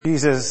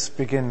Jesus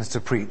begins to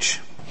preach,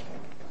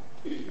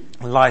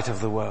 light of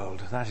the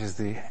world. That is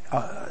the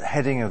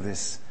heading of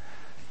this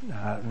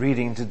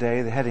reading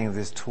today, the heading of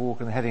this talk,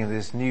 and the heading of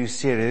this new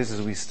series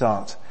as we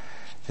start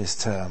this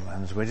term.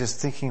 And we're just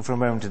thinking for a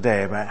moment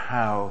today about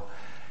how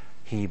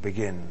he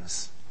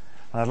begins.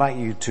 And I'd like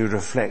you to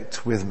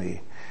reflect with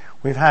me.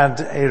 We've had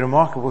a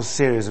remarkable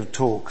series of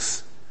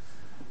talks,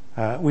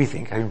 we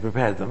think, having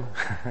prepared them,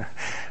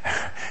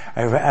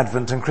 over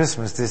Advent and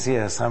Christmas this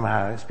year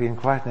somehow. It's been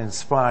quite an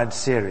inspired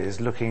series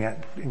looking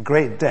at in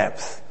great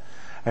depth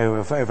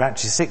over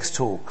actually 6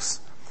 talks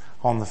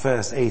on the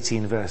first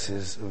 18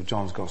 verses of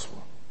John's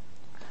Gospel.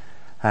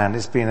 And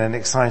it's been an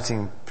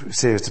exciting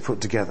series to put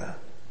together.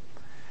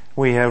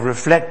 We have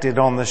reflected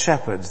on the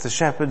shepherds. The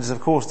shepherds, of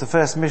course, the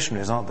first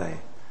missionaries, aren't they?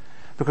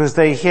 Because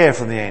they hear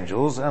from the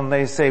angels and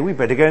they say, we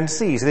better go and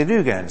see. So they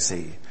do go and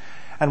see.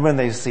 And when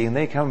they've seen,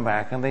 they come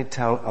back and they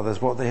tell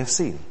others what they have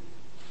seen.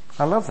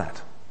 I love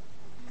that.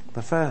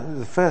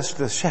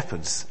 The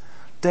shepherds,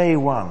 day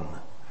one,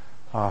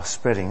 are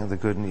spreading the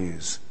good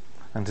news.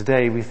 And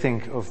today we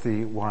think of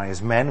the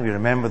wise men. We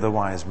remember the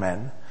wise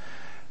men.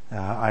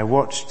 I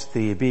watched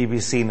the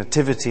BBC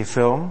Nativity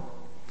film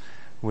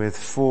with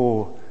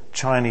 4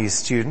 Chinese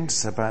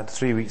students about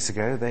 3 weeks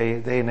ago.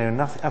 They know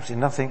absolutely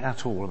nothing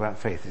at all about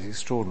faith. It's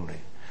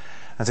extraordinary.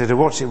 And so to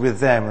watch it with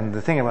them, and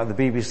the thing about the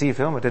BBC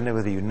film, I don't know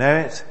whether you know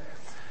it,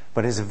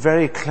 but it's a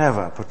very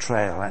clever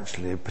portrayal,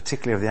 actually,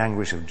 particularly of the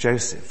anguish of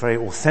Joseph, very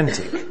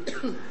authentic,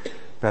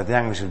 about the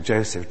anguish of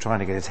Joseph trying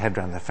to get his head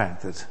around the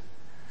fact that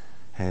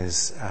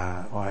his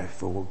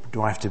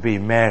wife-to-be,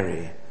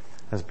 Mary,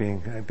 has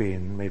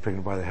been made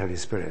pregnant by the Holy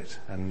Spirit.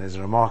 And there's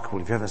a remarkable,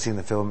 if you haven't seen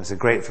the film, it's a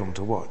great film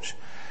to watch.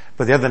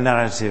 But the other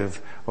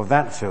narrative of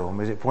that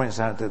film is it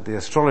points out that the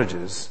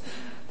astrologers,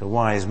 the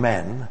wise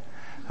men,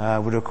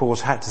 would of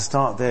course had to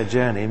start their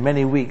journey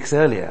many weeks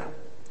earlier.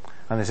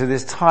 And so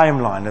this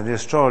timeline of the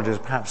astrologers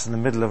perhaps in the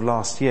middle of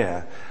last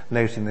year,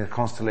 noting the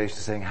constellation,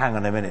 saying, hang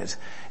on a minute,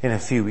 in a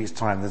few weeks'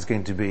 time there's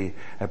going to be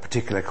a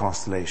particular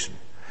constellation.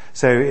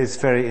 So it's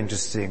very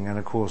interesting, and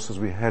of course, as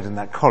we heard in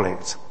that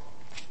collect,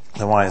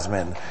 the wise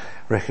men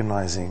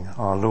recognizing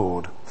our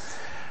Lord.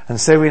 And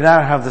so we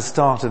now have the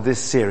start of this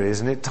series,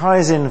 and it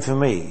ties in for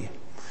me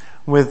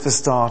with the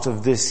start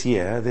of this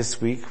year, this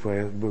week,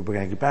 where we're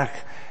going to get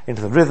back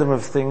into the rhythm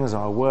of things,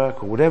 our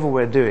work, or whatever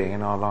we're doing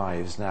in our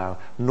lives now.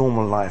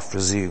 Normal life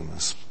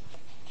resumes.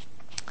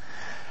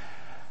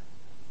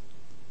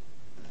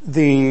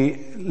 The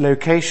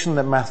location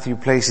that Matthew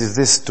places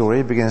this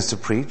story, begins to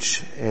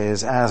preach,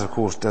 is, as of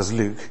course does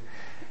Luke,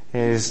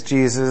 is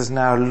Jesus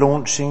now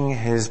launching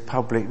his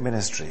public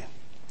ministry.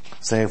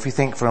 So if we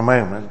think for a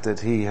moment that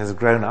he has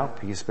grown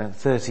up, he spent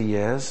 30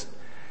 years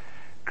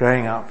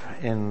growing up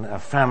in a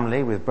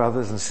family with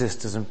brothers and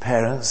sisters and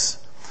parents,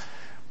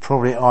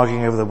 probably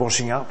arguing over the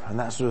washing up and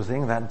that sort of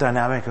thing, that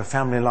dynamic of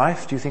family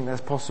life. Do you think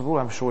that's possible?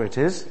 I'm sure it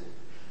is.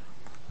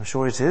 I'm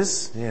sure it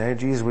is. You know,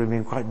 Jesus would have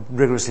been quite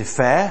rigorously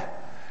fair.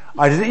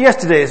 I did it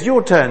yesterday. It's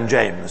your turn,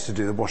 James, to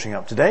do the washing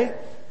up today.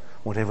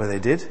 Whatever they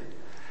did.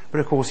 But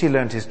of course he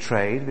learned his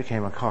trade,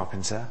 became a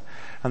carpenter,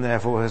 and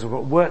therefore has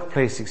got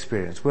workplace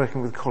experience,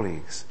 working with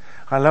colleagues.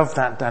 I love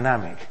that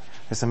dynamic,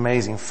 this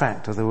amazing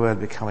fact of the Word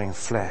becoming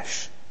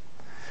flesh.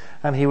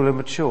 And he will have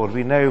matured.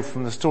 We know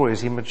from the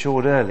stories he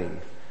matured early,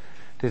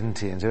 didn't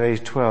he? And so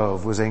age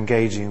 12 was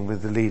engaging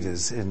with the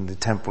leaders in the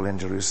temple in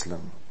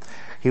Jerusalem.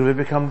 He will have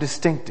become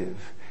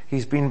distinctive.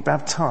 He's been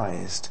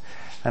baptized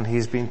and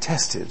he's been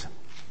tested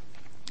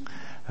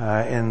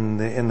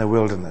in the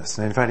wilderness.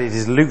 And in fact it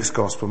is Luke's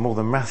gospel more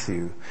than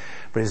Matthew,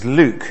 but it's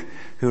Luke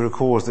who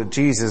records that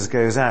Jesus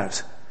goes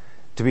out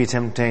to be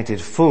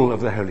tempted full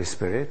of the Holy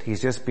Spirit.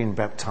 He's just been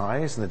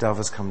baptized and the dove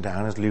has come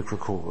down, as Luke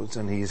records,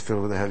 and he is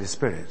filled with the Holy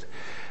Spirit.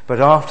 But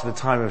after the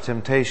time of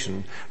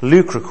temptation,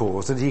 Luke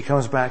records that he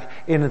comes back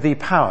in the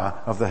power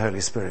of the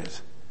Holy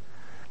Spirit.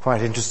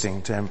 Quite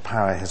interesting to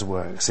empower his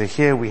work. So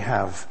here we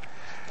have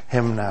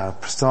him now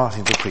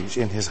starting to preach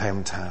in his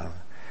hometown,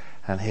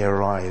 and he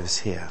arrives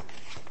here.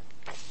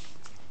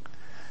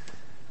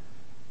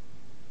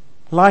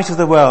 Light of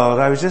the world.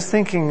 I was just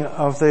thinking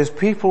of those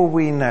people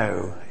we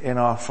know in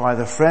our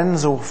either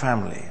friends or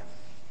family.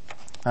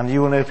 And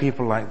you will know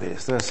people like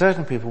this. There are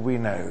certain people we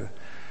know,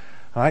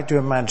 I like to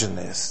imagine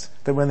this,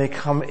 that when they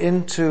come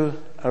into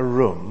a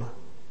room,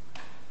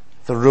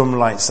 the room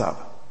lights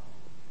up.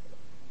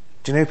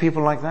 Do you know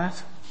people like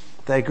that?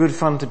 They're good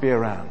fun to be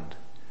around.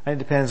 And it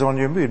depends on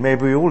your mood.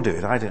 Maybe we all do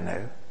it, I don't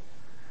know.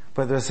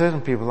 But there are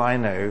certain people I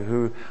know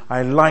who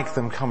I like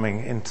them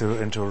coming into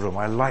a room.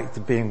 I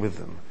like being with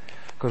them.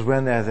 Because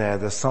when they're there,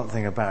 there's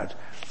something about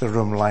the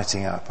room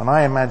lighting up. And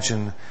I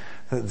imagine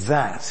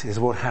that is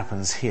what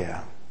happens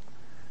here.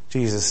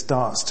 Jesus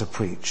starts to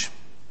preach.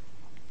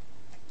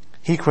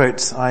 He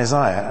quotes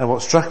Isaiah, and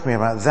what struck me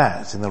about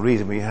that in the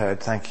reading we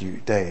heard, thank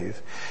you,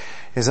 Dave,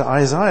 is that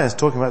Isaiah is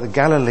talking about the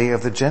Galilee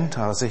of the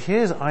Gentiles. So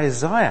here's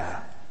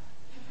Isaiah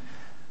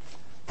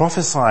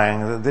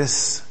prophesying that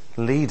this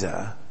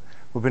leader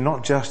will be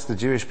not just the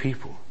Jewish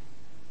people.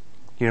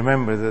 You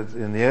remember that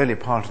in the early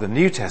part of the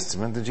New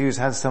Testament, the Jews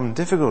had some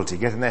difficulty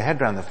getting their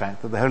head around the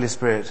fact that the Holy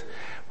Spirit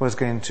was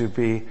going to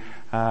be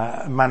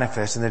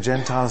manifest in the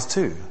Gentiles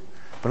too.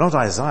 But not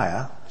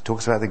Isaiah. He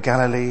talks about the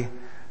Galilee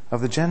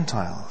of the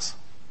Gentiles.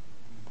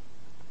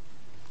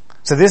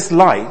 So this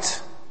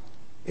light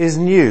is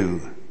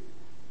new.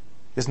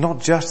 It's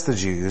not just the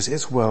Jews,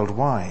 it's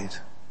worldwide.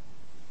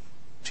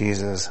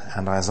 Jesus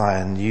and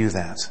Isaiah knew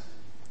that.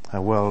 A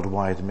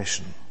worldwide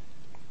mission.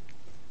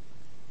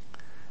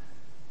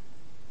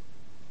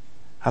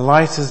 A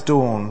light has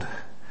dawned,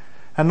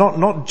 and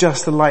not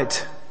just the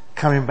light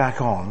coming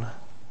back on,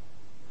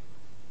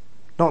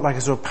 not like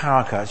a sort of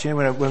power cut. You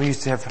know when we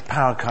used to have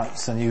power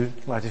cuts and you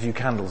light a few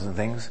candles and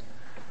things,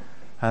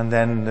 and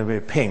then there'd be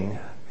a ping,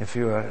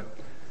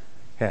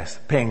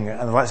 ping,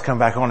 and the lights come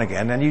back on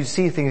again, and you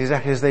see things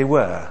exactly as they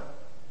were.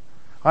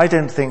 I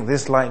don't think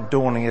this light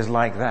dawning is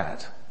like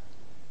that.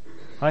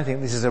 I think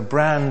this is a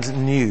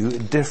brand new,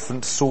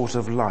 different sort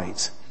of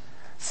light.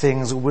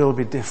 Things will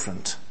be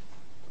different.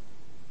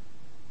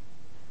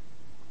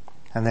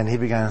 And then he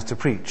begins to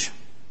preach.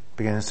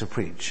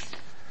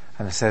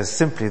 And it says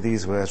simply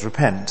these words,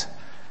 repent,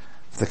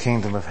 for the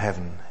kingdom of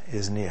heaven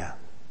is near.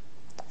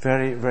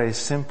 Very, very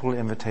simple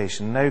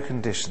invitation, no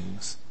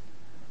conditions,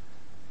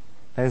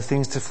 no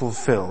things to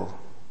fulfill.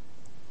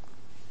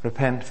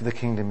 Repent, for the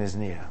kingdom is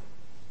near.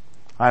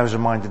 I was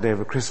reminded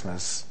over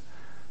Christmas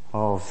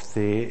of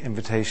the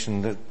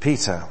invitation that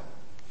Peter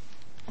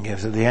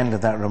gives at the end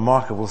of that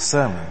remarkable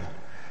sermon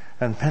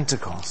on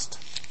Pentecost,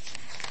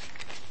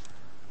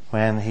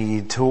 when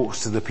he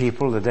talks to the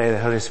people the day the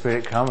Holy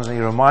Spirit comes, and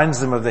he reminds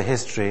them of the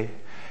history,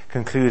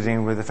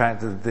 concluding with the fact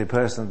that the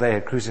person that they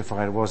had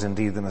crucified was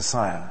indeed the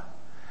Messiah.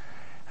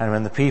 And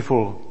when the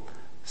people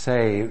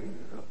say,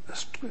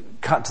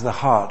 cut to the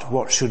heart,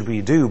 what should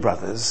we do,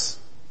 brothers?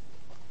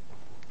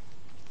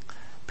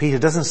 Peter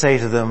doesn't say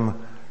to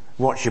them,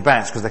 watch your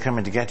backs because they're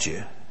coming to get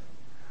you.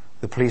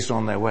 The police are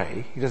on their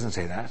way. He doesn't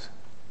say that.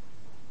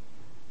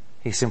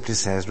 He simply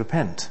says,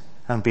 repent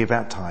and be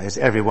baptized,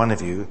 every one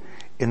of you,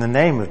 in the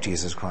name of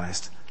Jesus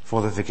Christ,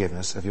 for the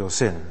forgiveness of your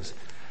sins,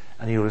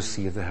 and you'll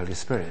receive the Holy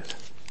Spirit.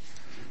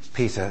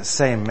 Peter,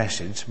 same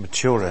message,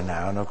 maturer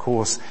now, and of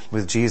course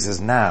with Jesus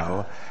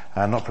now,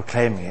 not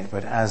proclaiming it,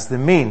 but as the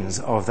means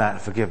of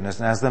that forgiveness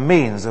and as the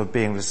means of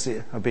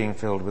being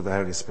filled with the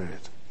Holy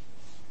Spirit.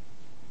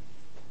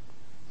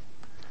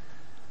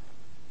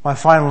 My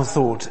final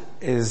thought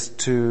is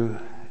to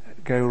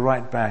go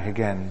right back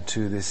again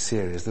to this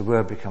series, The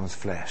Word Becomes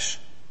Flesh.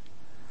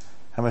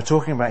 And we're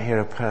talking about here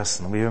a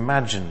person. We've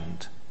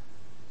imagined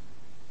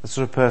the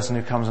sort of person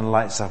who comes and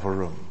lights up a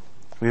room.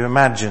 We've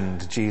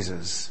imagined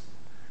Jesus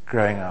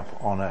growing up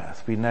on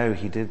earth. We know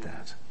he did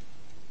that.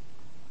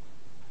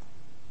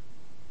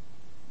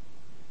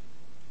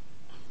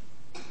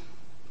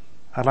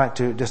 I'd like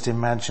to just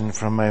imagine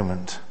for a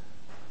moment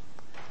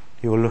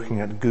you're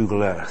looking at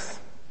Google Earth.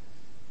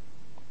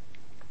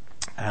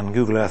 And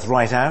Google Earth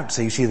right out,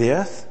 so you see the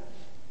Earth.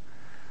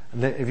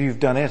 If you've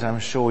done it,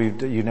 I'm sure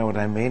you know what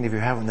I mean. If you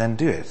haven't, then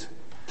do it.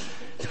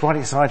 It's quite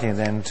exciting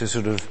then to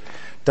sort of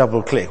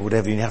double click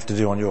whatever you have to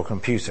do on your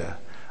computer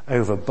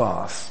over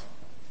Bath.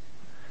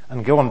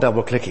 And go on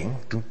double clicking,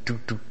 like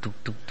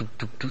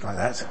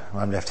that.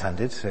 I'm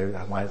left-handed, so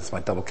that's my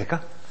double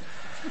clicker.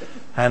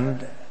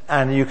 And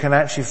you can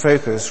actually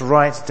focus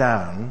right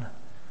down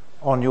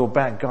on your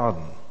back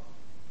garden.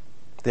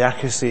 The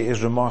accuracy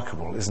is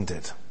remarkable, isn't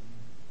it?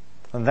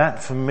 And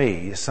that, for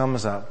me,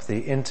 sums up the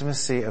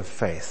intimacy of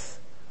faith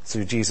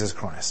through Jesus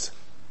Christ.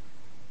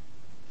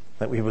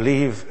 That we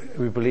believe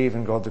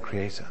in God the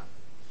Creator.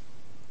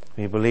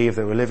 We believe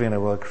that we're living in a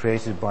world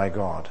created by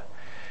God,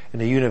 in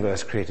a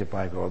universe created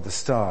by God, the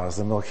stars,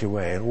 the Milky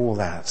Way, and all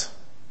that.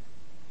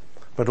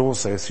 But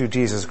also, through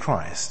Jesus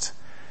Christ,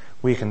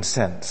 we can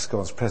sense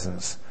God's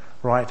presence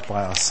right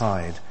by our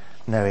side,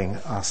 knowing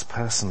us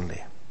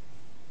personally.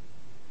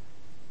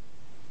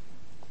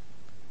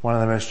 One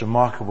of the most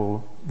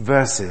remarkable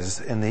verses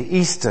in the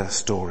Easter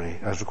story,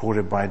 as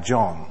recorded by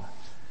John,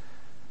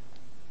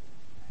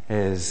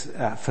 is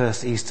at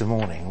first Easter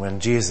morning when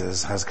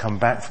Jesus has come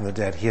back from the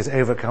dead. He has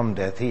overcome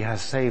death. He has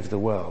saved the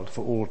world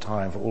for all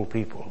time, for all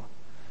people.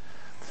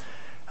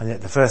 And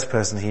yet the first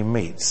person he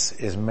meets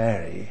is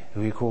Mary,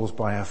 who he calls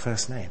by her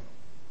first name.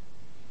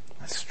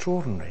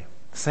 Extraordinary.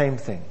 Same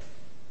thing.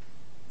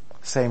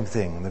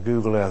 The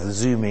Google Earth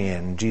zooming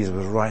in, Jesus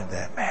was right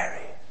there. Mary.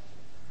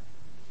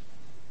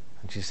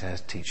 And she says,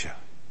 teacher.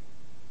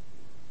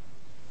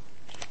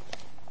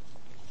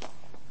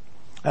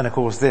 And of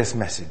course this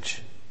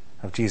message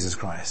of Jesus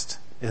Christ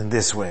in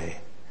this way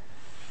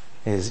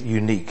is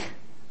unique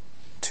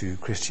to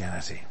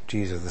Christianity.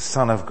 Jesus, the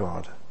Son of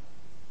God,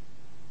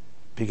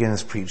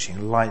 begins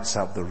preaching, lights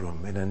up the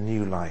room in a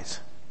new light.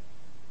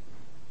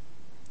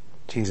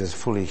 Jesus,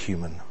 fully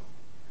human,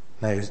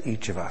 knows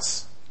each of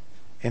us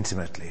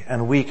intimately,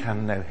 and we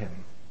can know him.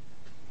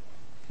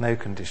 No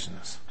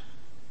conditions.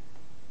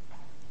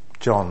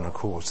 John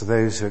records, to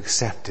those who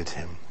accepted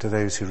him, to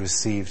those who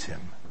received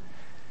him,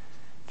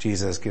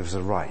 Jesus gives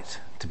a right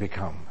to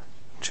become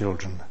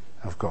children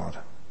of God.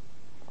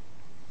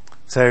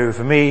 So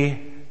for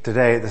me,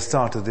 today at the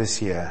start of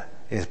this year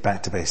is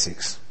back to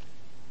basics.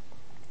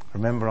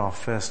 Remember our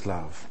first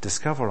love.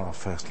 Discover our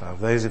first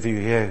love. Those of you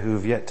here who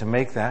have yet to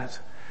make that,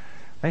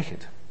 make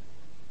it.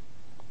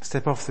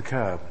 Step off the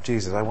curb.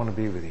 Jesus, I want to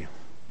be with you.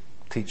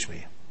 Teach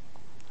me.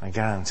 I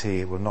guarantee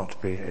it will not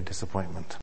be a disappointment.